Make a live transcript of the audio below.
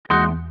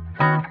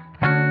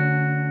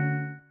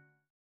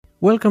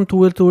Welcome to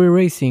Will to Wheel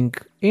Racing.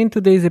 In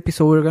today's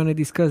episode, we're going to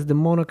discuss the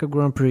Monaco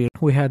Grand Prix.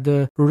 We had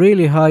a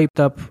really hyped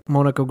up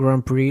Monaco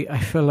Grand Prix. I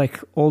felt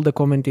like all the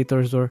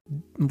commentators were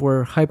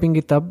hyping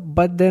it up,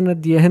 but then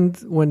at the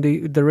end, when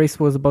the race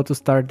was about to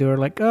start, they were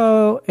like,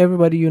 oh,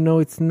 everybody,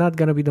 it's not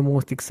going to be the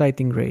most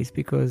exciting race,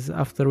 because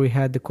after we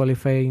had the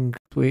qualifying,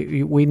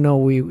 we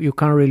know you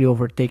can't really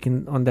overtake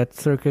on that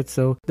circuit.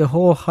 So the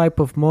whole hype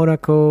of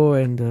Monaco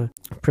and the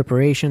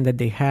preparation that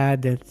they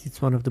had, that it's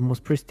one of the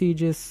most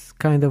prestigious,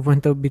 kind of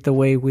went a bit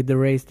away with the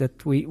race,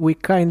 that we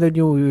kind of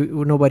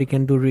knew nobody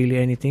can do really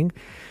anything.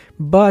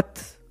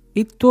 But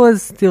it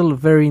was still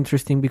very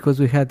interesting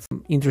because we had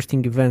some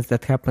interesting events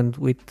that happened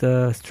with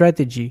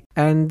strategy.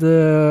 And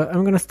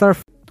I'm going to start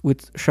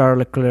with Charles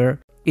Leclerc.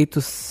 It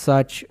was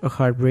such a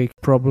heartbreak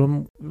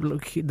problem.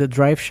 Look, the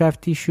drive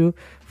shaft issue.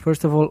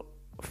 First of all,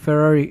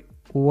 Ferrari,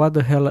 what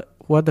the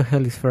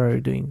hell is Ferrari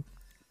doing?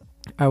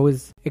 I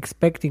was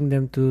expecting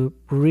them to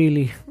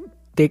really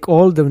take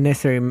all the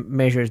necessary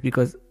measures,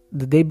 because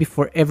the day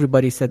before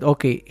everybody said,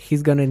 okay,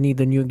 he's gonna need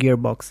a new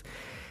gearbox.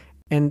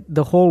 And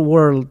the whole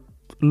world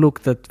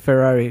looked at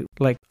Ferrari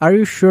like, are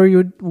you sure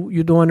you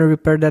don't want to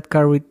repair that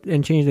car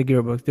and change the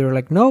gearbox? They were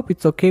like, nope,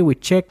 it's okay, we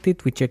checked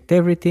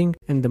everything.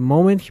 And the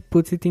moment he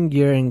puts it in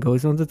gear and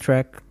goes on the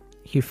track,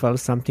 he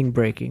felt something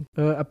breaking.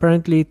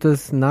 Apparently it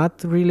was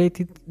not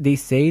related. They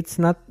say it's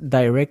not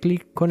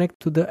directly connected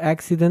to the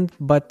accident,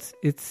 but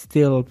it's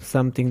still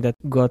something that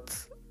got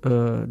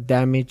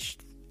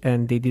damaged,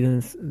 and they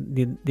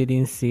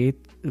didn't see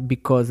it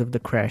because of the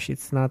crash.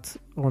 It's not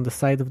on the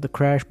side of the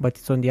crash, but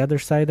it's on the other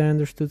side. I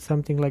understood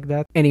something like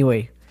that.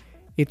 Anyway,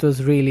 it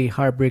was really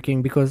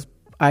heartbreaking because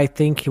I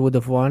think he would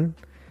have won.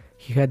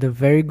 He had a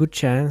very good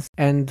chance,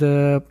 and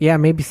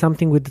maybe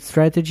something with the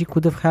strategy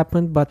could have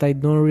happened, but I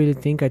don't really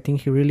think. I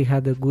think he really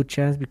had a good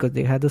chance because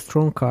they had a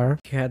strong car.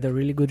 He had a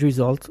really good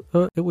result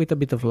with a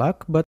bit of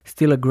luck, but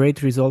still a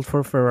great result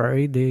for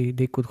Ferrari.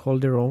 They could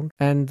hold their own,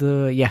 and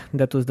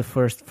that was the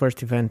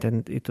first event,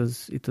 and it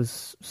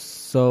was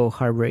so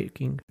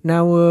heartbreaking.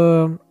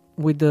 Now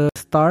with the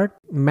start,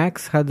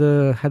 Max had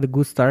a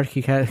good start.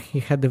 He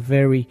had a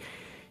very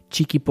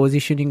cheeky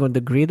positioning on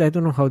the grid. I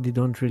don't know how they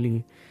don't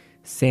really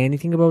say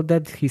anything about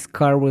that. His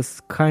car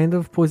was kind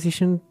of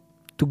positioned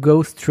to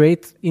go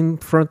straight in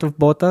front of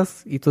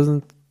Bottas. It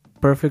wasn't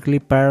perfectly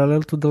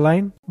parallel to the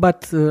line,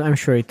 but I'm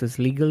sure it was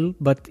legal.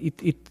 But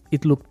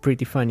it looked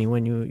pretty funny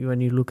when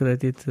you look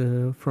at it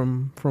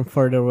from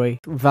further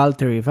away.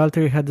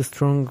 Valtteri had a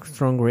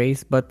strong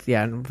race, but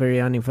very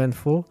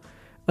uneventful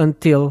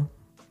until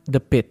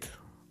the pit.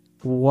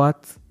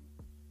 What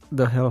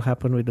the hell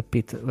happened with the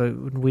pit?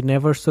 We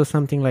never saw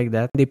something like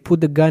that. They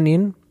put the gun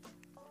in.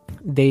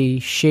 They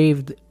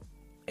shaved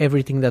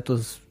everything that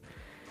was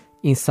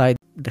inside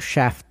the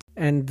shaft,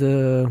 and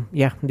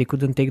they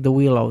couldn't take the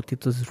wheel out.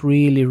 It was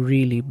really,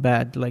 really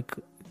bad. Like,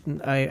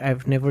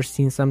 I've never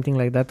seen something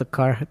like that. A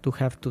car had to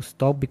have to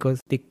stop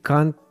because they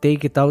can't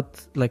take it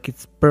out, like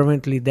it's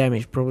permanently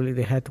damaged. Probably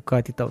they had to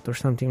cut it out or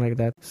something like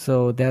that.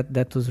 So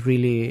that was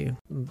really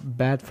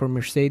bad for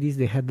Mercedes.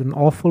 They had an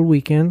awful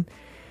weekend.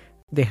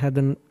 They had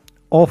an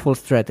awful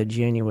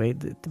strategy anyway.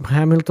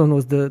 Hamilton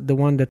was the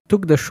one that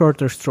took the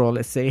shorter straw,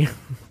 let's say,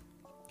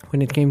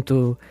 when it came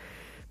to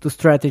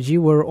strategy.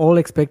 We're all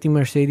expecting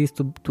Mercedes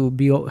to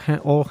be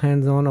all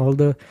hands on, all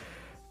the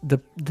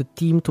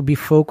team to be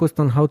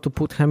focused on how to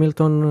put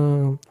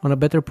Hamilton on a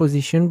better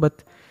position,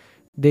 but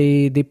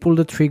they pulled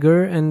the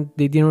trigger and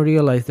they didn't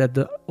realize that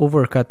the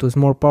overcut was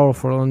more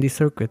powerful on this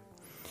circuit.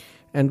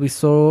 And we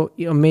saw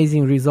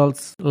amazing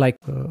results like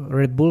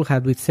Red Bull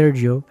had with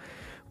Sergio,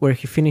 where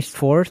he finished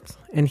fourth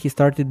and he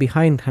started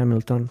behind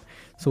Hamilton.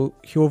 So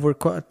he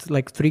overcut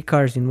like 3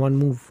 cars in one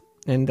move.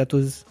 And that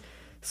was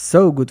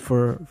so good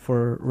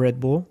for Red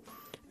Bull.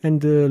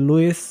 And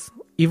Lewis,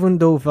 even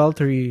though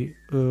Valtteri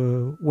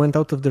went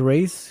out of the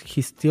race,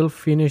 he still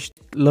finished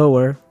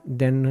lower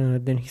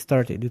than he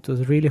started. It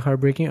was really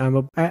heartbreaking.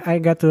 I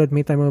got to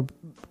admit, I'm a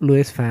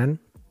Lewis fan.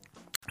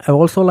 I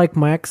also like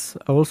Max.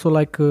 I also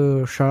like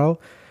Charles.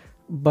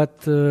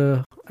 But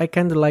I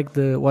kind of like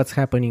what's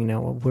happening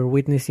now. We're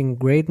witnessing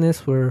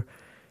greatness, where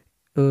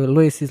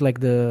Lewis is like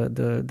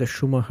the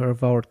Schumacher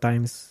of our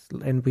times,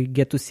 and we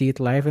get to see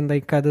it live. And I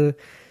kind of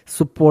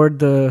support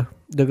the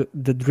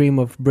dream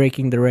of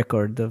breaking the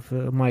record of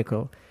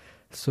Michael.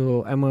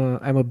 So I'm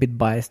a bit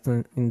biased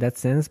in that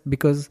sense,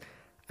 because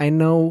I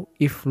know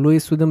if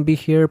Lewis wouldn't be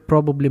here,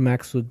 probably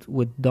Max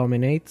would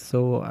dominate.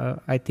 So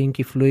I think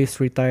if Lewis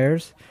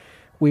retires,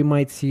 we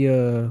might see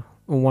a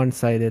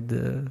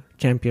one-sided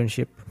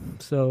championship.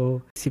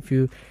 So if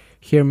you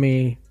hear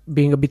me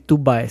being a bit too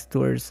biased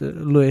towards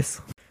Lewis,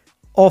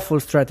 awful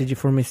strategy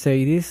for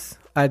Mercedes.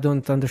 I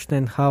don't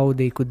understand how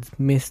they could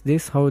miss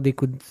this, how they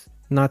could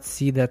not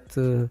see that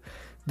the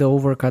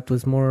overcut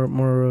was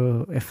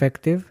more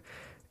effective,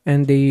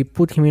 and they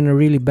put him in a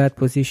really bad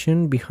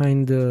position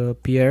behind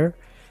Pierre,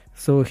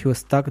 so he was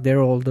stuck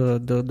there all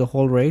the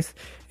whole race.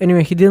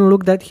 Anyway, he didn't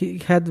look that he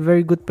had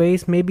very good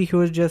pace. Maybe he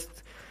was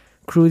just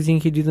cruising.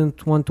 He didn't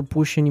want to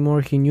push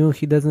anymore. He knew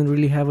he doesn't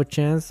really have a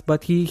chance, but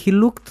he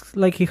looked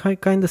like he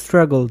kind of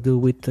struggled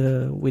with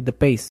the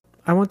pace.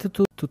 I wanted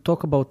to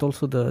talk about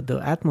also the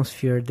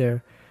atmosphere there.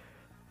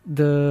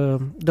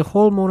 The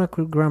whole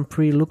Monaco Grand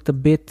Prix looked a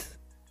bit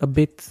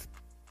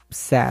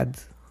sad.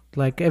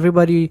 Like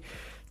everybody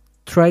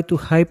tried to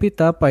hype it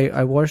up.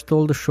 I watched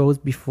all the shows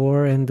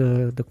before and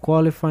the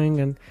qualifying,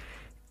 and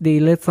they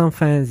let some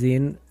fans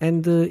in,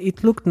 and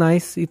it looked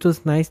nice. It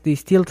was nice. They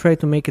still try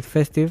to make it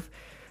festive,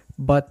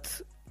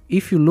 but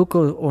if you look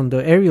on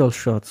the aerial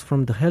shots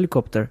from the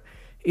helicopter,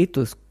 it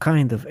was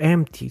kind of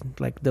empty.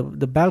 Like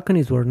the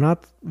balconies were not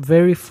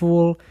very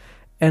full,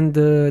 and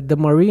the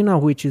marina,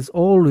 which is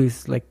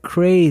always like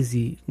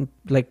crazy,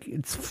 like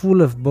it's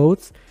full of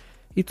boats,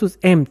 it was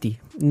empty.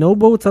 No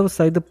boats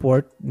outside the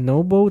port,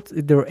 no boats.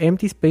 There were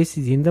empty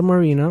spaces in the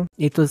marina.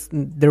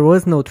 There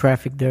was no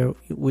traffic there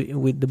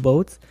with the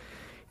boats.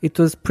 It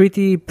was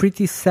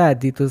pretty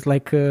sad. It was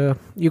like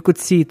you could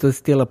see it was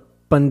still a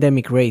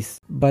pandemic race,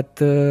 but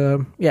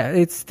yeah,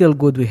 it's still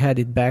good we had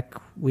it back.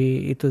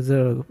 It was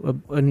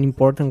an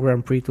important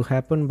Grand Prix to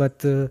happen,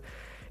 but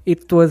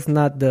it was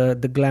not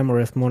the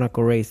glamorous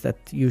Monaco race that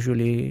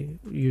usually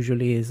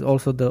is.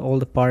 Also, all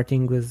the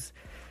partying was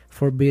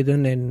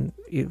forbidden, and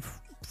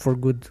for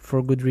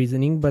good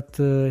reasoning. But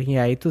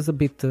yeah, it was a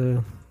bit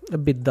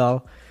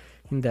dull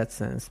in that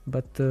sense.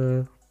 But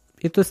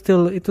it was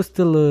still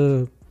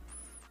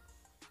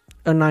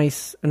a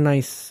nice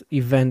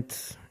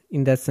event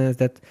in that sense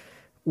that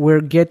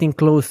we're getting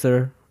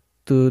closer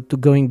to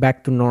going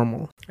back to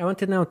normal. I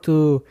wanted now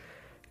to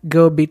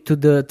go a bit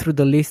through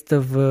the list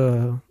of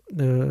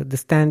the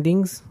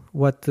standings.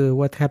 What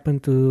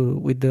happened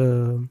with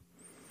the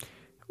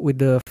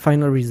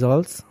final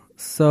results.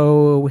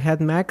 So we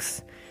had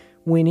Max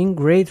winning,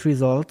 great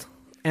result,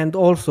 and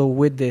also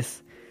with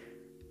this,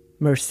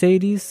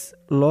 Mercedes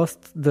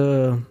lost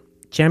the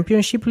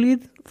championship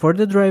lead for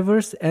the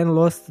drivers and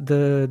lost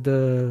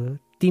the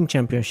team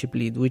championship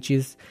lead, which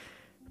is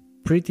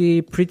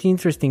pretty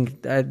interesting.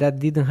 That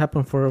didn't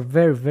happen for a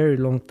very, very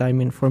long time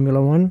in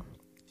Formula One,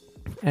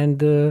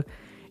 and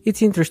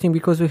it's interesting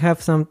because we have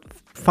some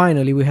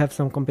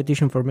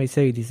competition for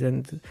Mercedes,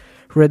 and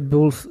Red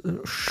Bulls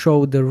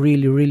showed a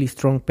really, really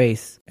strong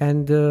pace.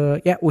 And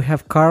yeah, we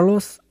have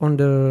Carlos on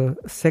the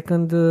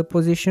second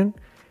position.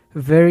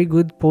 Very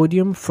good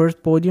podium,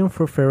 first podium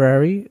for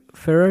Ferrari.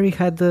 Ferrari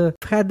had the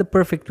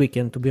perfect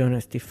weekend, to be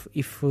honest, if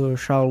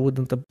Charles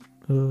wouldn't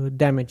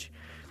damage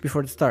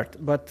before the start.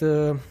 But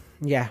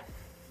yeah,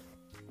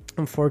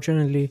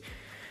 unfortunately,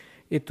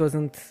 it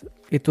wasn't.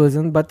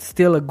 But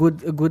still a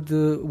good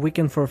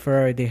weekend for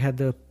Ferrari. They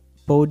had a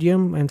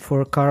podium, and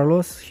for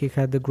Carlos, he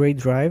had a great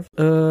drive.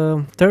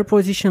 Third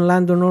position,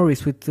 Lando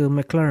Norris with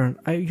McLaren.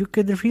 You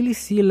could really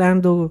see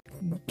Lando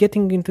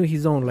getting into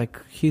his own. Like,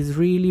 he's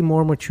really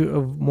more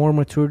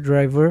mature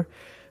driver,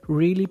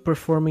 really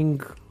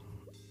performing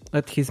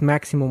at his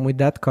maximum with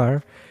that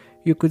car.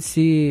 You could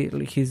see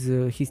his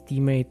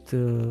teammate,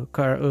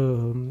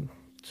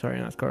 sorry,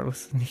 not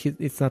Carlos.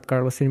 It's not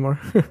Carlos anymore.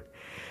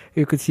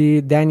 You could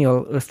see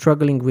Daniel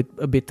struggling with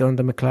a bit on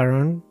the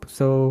McLaren.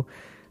 So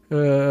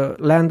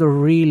Lando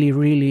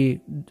really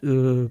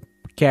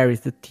carries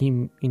the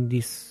team in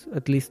this,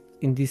 at least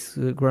in this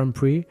Grand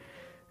Prix,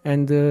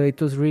 and it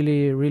was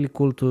really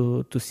cool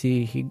to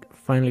see he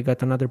finally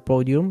got another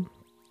podium.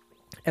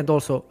 And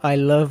also, I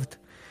loved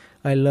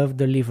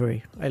the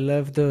livery. I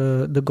love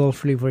the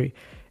Golf livery.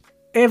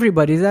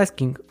 Everybody's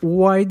asking,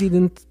 why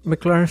didn't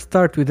McLaren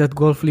start with that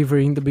Golf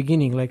livery in the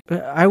beginning? Like,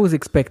 I was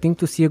expecting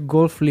to see a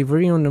Golf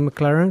livery on the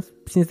McLaren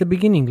since the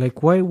beginning.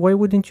 Like, why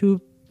wouldn't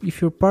you? If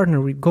you're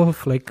partner with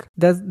Golf, like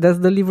that's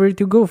the livery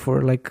to go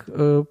for. Like,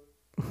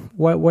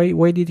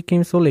 why did it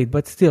came so late?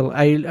 But still,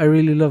 I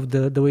really loved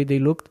the way they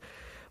looked.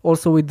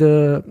 Also with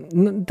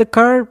the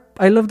car,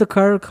 I love the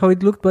car how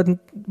it looked, but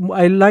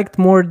I liked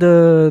more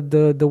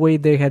the way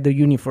they had the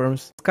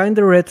uniforms. Kind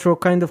of retro,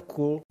 kind of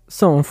cool.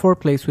 So on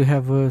fourth place we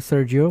have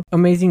Sergio.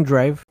 Amazing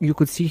drive. You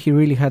could see he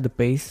really had the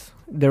pace.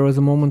 There was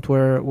a moment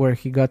where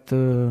he got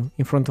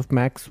in front of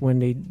Max when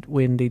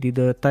they did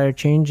a tire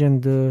change,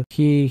 and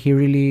he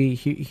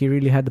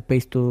really had the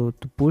pace to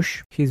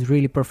push. He's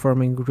really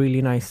performing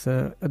really nice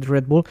at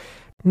Red Bull.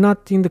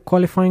 Not in the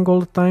qualifying all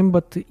the time,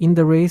 but in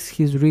the race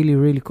he's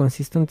really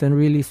consistent and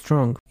really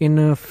strong.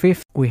 In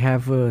fifth we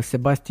have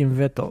Sebastian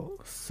Vettel.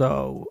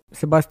 So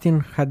Sebastian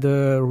had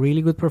a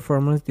really good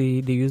performance.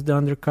 They used the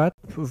undercut,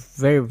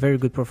 very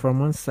good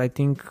performance. I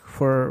think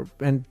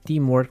and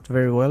team worked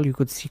very well. You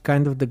could see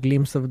kind of the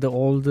glimpse of the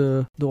old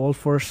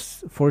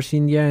Force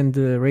India and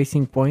the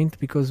Racing Point,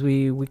 because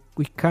we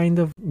kind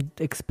of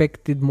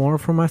expected more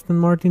from Aston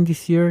Martin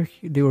this year.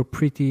 They were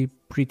pretty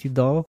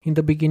dull in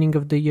the beginning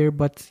of the year,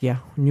 but yeah,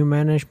 new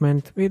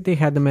management. They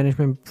had the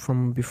management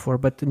from before,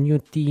 but a new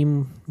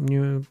team,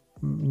 new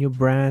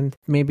brand,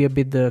 maybe a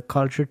bit the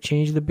culture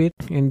changed a bit,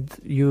 and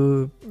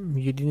you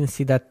didn't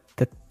see that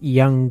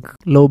young,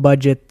 low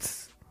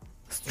budget,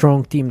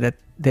 strong team that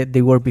that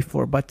they were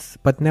before, but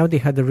now they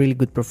had a really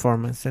good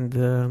performance, and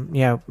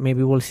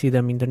maybe we'll see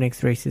them in the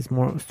next races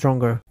more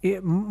stronger.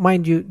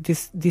 Mind you,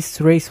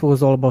 this race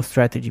was all about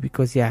strategy,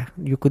 because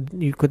you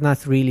could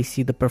not really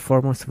see the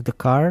performance of the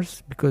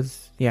cars,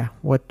 because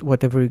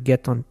whatever you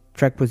get on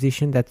track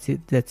position, that's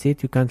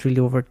it. You can't really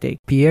overtake.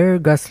 Pierre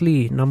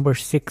Gasly, number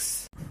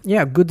 6.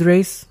 Good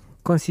race,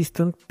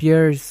 consistent.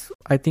 Pierre's,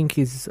 I think,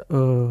 he's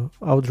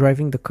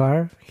outdriving the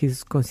car.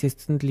 He's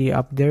consistently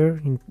up there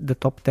in the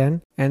top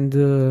 10,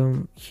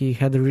 and he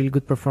had a really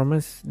good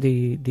performance.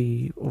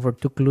 They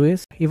overtook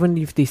Lewis. Even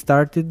if they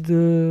started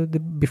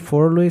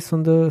before Lewis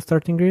on the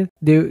starting grid,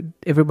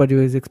 everybody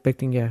was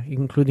expecting,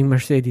 including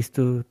Mercedes,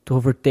 to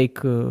overtake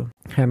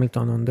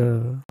Hamilton on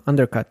the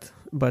undercut.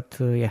 But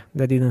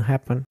that didn't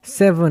happen.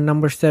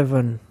 Number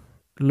 7,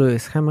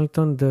 Lewis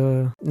Hamilton,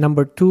 the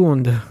number 2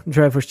 on the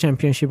Drivers'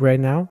 Championship right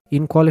now.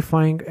 In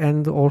qualifying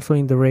and also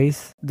in the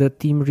race, the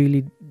team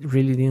really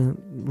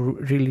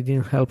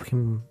didn't help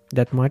him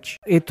that much.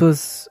 It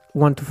was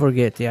one to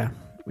forget. I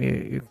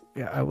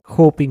was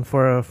hoping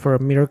for a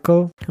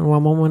miracle. In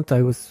one moment,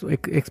 I was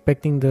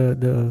expecting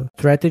the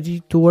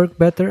strategy to work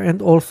better,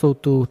 and also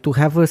to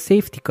have a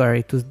safety car.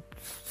 It was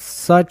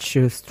such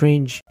a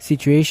strange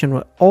situation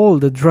where all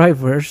the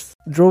drivers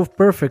drove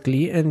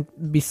perfectly, and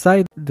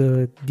beside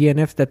the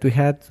DNF that we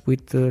had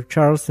with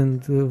Charles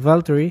and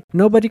Valtteri,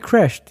 nobody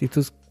crashed.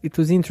 It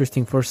was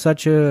interesting for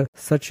such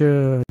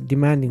a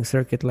demanding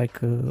circuit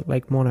like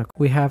Monaco.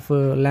 We have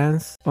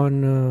Lance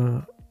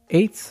on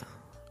 8th,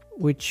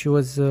 which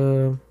was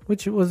a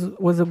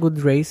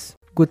good race.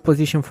 Good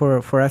position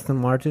for Aston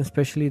Martin,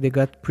 especially. They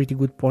got pretty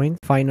good points.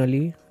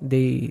 Finally,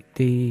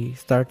 they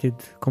started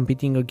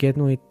competing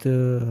again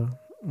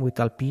with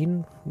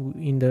Alpine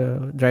in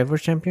the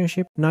Drivers'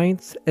 Championship.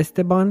 9th,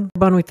 Esteban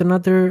with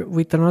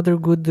another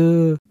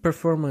good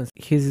performance.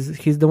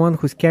 He's the one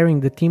who's carrying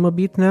the team a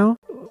bit now.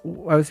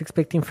 I was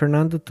expecting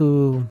Fernando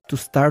to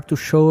start to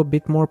show a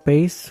bit more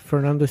pace.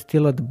 Fernando is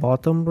still at the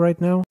bottom right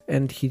now,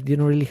 and he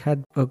didn't really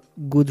had a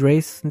good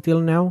race until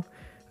now.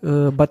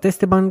 But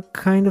Esteban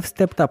kind of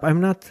stepped up. I'm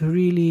not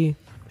really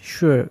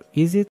sure.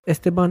 Is it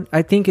Esteban?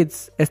 I think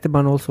it's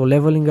Esteban also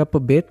leveling up a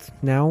bit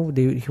now.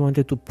 He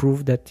wanted to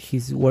prove that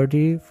he's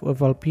worthy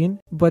of Alpine.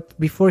 But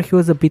before, he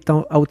was a bit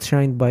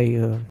outshined by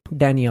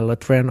Daniel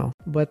at Renault.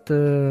 But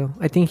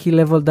I think he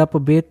leveled up a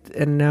bit,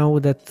 and now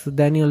that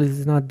Daniel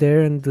is not there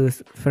and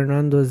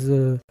Fernando's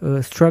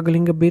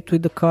struggling a bit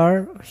with the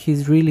car,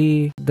 he's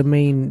really the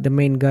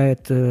main guy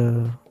at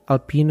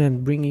Alpine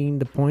and bringing in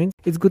the points.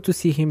 It's good to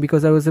see him,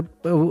 because I was a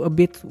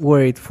bit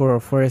worried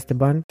for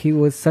Esteban. He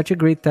was such a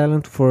great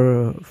talent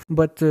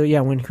but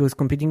when he was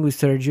competing with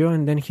Sergio,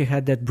 and then he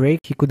had that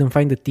break, he couldn't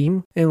find the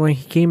team, and when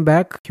he came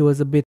back, he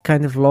was a bit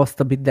kind of lost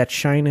a bit that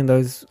shine, and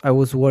I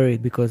was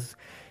worried, because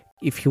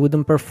if he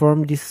wouldn't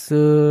perform this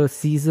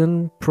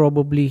season,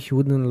 probably he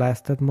wouldn't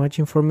last that much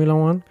in Formula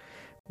 1.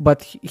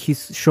 But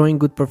he's showing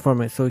good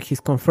performance, so he's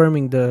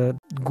confirming the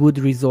good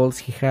results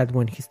he had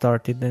when he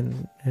started,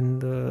 and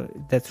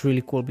that's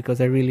really cool, because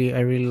I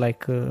really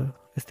like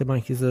Esteban.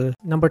 He's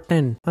number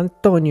 10,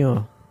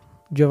 Antonio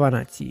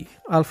Giovinazzi,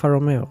 Alfa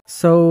Romeo.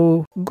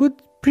 So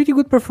pretty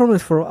good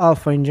performance for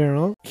Alfa in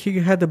general. He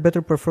had a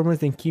better performance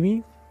than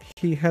Kimi.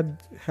 He had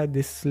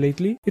this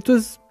lately. It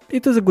was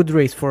a good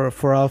race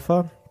for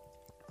Alfa.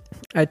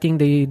 I think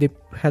they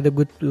had a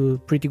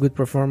pretty good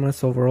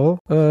performance overall.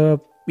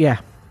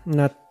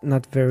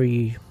 Not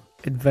very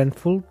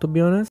eventful, to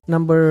be honest.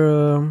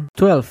 Number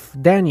 12,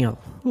 Daniel.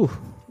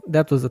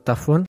 That was a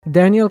tough one.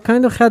 Daniel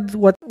kind of had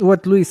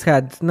what Lewis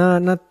had,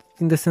 not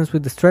in the sense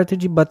with the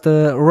strategy, but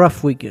a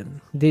rough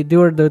weekend. They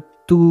were the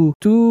two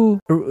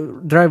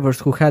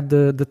drivers who had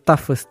the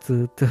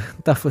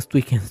toughest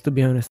weekends, to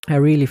be honest. I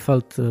really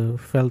felt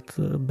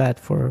bad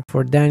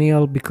for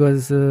Daniel,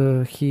 because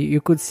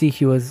you could see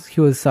he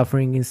was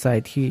suffering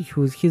inside.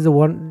 He's a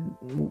one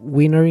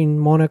winner in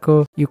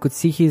Monaco. You could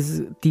see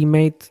his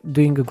teammate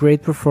doing a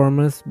great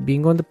performance,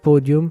 being on the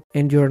podium,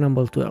 and you're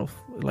number 12.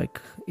 Like,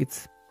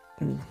 it's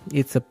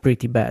a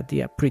pretty bad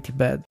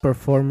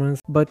performance.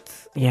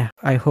 But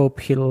I hope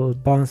he'll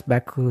bounce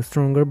back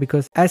stronger,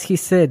 because as he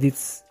said,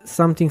 it's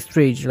something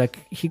strange.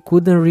 Like, he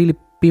couldn't really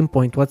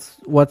pinpoint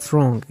what's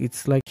wrong.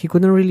 It's like he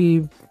couldn't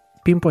really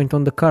pinpoint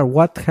on the car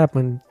what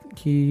happened.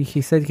 He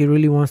said he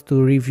really wants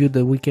to review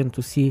the weekend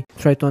to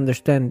try to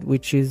understand,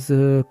 which is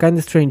kind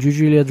of strange.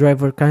 Usually a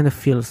driver kind of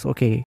feels,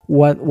 okay,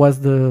 what was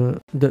the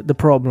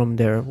problem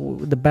there?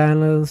 The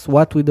balance,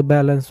 what with the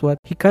balance, what?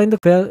 He kind of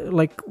felt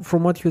like,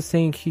 from what he was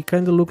saying, he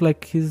kind of looked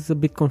like he's a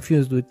bit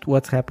confused with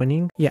what's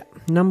happening.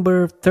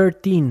 Number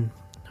 13,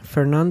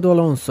 Fernando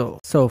Alonso.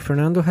 So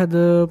Fernando had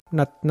a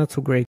not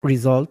so great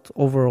result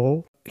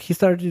overall. He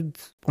started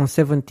on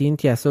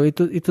 17th, so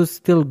it was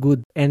still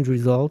good end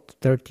result,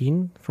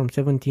 13 from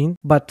 17,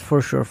 but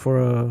for sure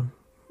for a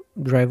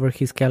driver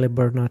his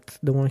caliber, not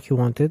the one he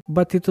wanted,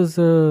 but it was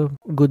a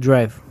good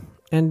drive.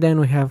 And then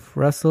we have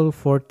Russell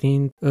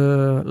 14th,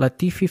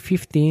 Latifi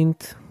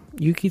 15th,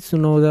 Yuki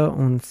Tsunoda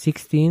on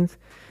 16th.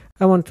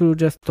 I want to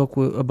just talk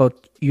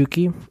about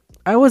Yuki.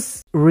 I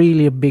was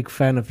really a big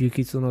fan of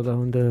Yuki Tsunoda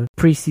on the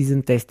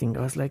preseason testing.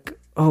 I was like,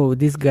 oh,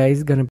 this guy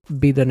is gonna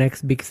be the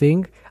next big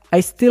thing. I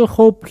still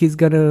hope he's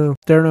gonna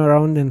turn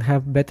around and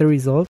have better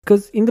results,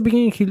 because in the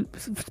beginning,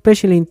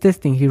 especially in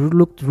testing, he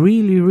looked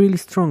really, really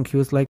strong. He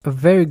was like a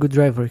very good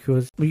driver.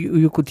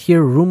 You could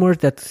hear rumors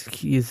that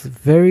he is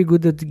very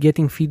good at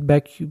getting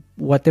feedback.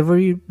 Whatever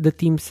the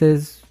team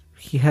says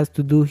he has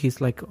to do, he's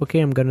like,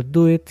 okay, I'm gonna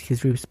do it.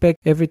 He's respect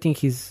everything.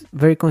 He's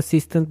very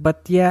consistent.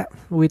 But yeah,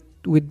 with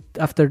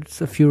after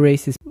a few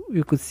races,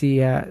 you could see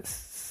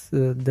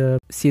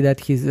that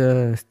he's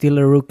still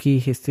a rookie.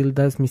 He still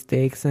does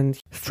mistakes and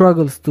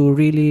struggles to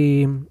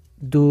really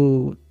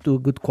do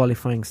good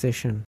qualifying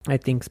session. I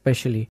think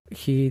especially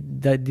he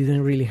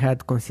didn't really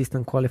had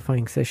consistent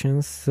qualifying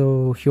sessions,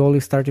 so he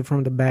always started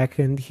from the back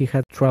and he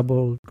had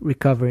trouble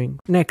recovering.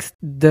 Next,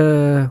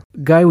 the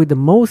guy with the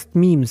most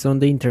memes on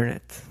the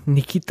internet,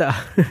 Nikita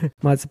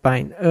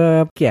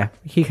Mazepin. Yeah,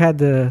 he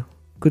had a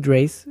good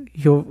race.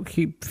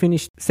 He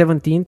finished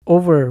 17th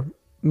over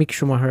Mick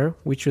Schumacher,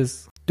 which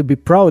was to be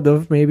proud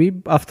of, maybe,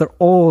 after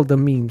all the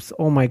memes.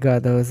 Oh my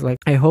god, I was like,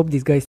 I hope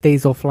this guy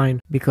stays offline,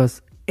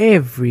 because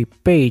every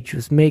page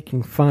was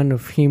making fun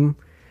of him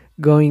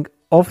going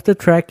off the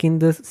track in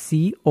the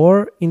sea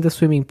or in the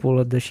swimming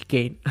pool at the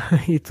chicane.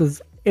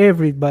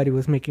 Everybody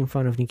was making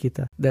fun of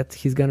Nikita, that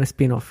he's gonna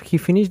spin off. He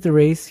finished the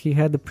race. He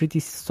had a pretty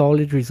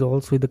solid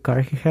results with the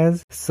car he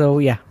has. So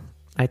yeah,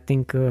 I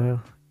think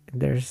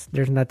there's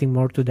nothing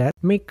more to that.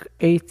 Mick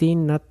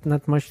 18,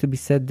 not much to be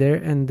said there,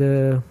 and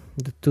the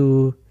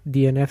two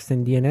DNFs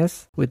and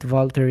DNS with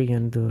Valtteri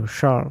and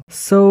Charles.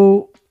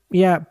 So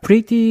yeah,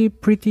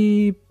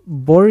 pretty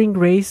boring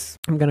race,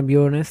 I'm gonna be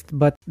honest,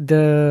 but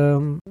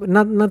the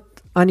not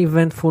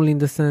uneventful in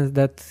the sense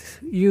that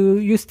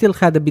you still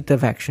had a bit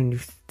of action, you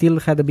still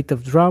had a bit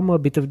of drama, a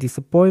bit of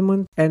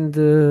disappointment,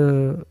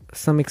 and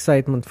some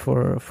excitement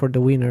for the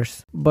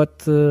winners.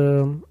 But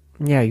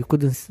yeah, you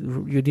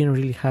didn't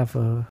really have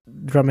a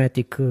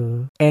dramatic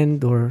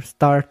end or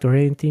start or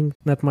anything.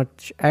 Not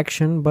much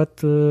action,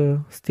 but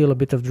still a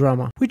bit of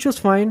drama, which was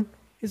fine.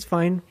 It's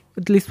fine.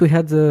 At least we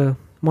had the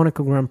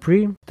Monaco Grand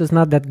Prix. It's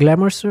not that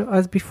glamorous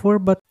as before,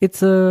 but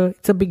it's a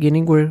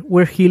beginning.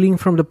 We're healing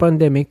from the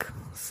pandemic.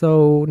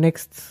 So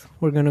next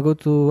we're gonna go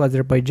to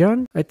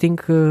Azerbaijan. I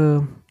think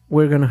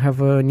we're gonna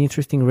have an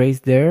interesting race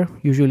there.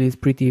 Usually it's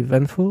pretty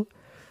eventful.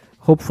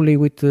 Hopefully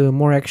with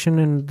more action,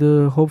 and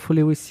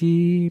hopefully we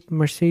see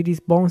Mercedes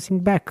bouncing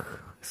back.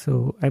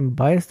 So I'm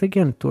biased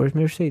again towards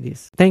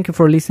Mercedes. Thank you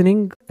for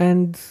listening,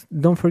 and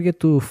don't forget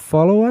to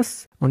follow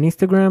us on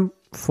Instagram,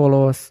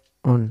 follow us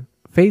on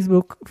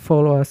Facebook,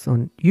 follow us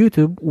on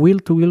YouTube, Wheel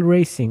to Wheel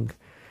Racing.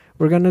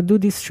 We're gonna do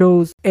these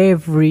shows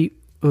every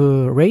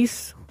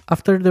race.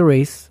 After the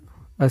race,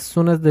 as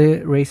soon as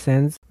the race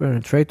ends, we're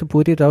gonna try to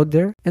put it out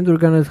there, and we're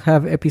gonna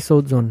have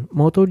episodes on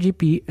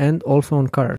MotoGP and also on cars.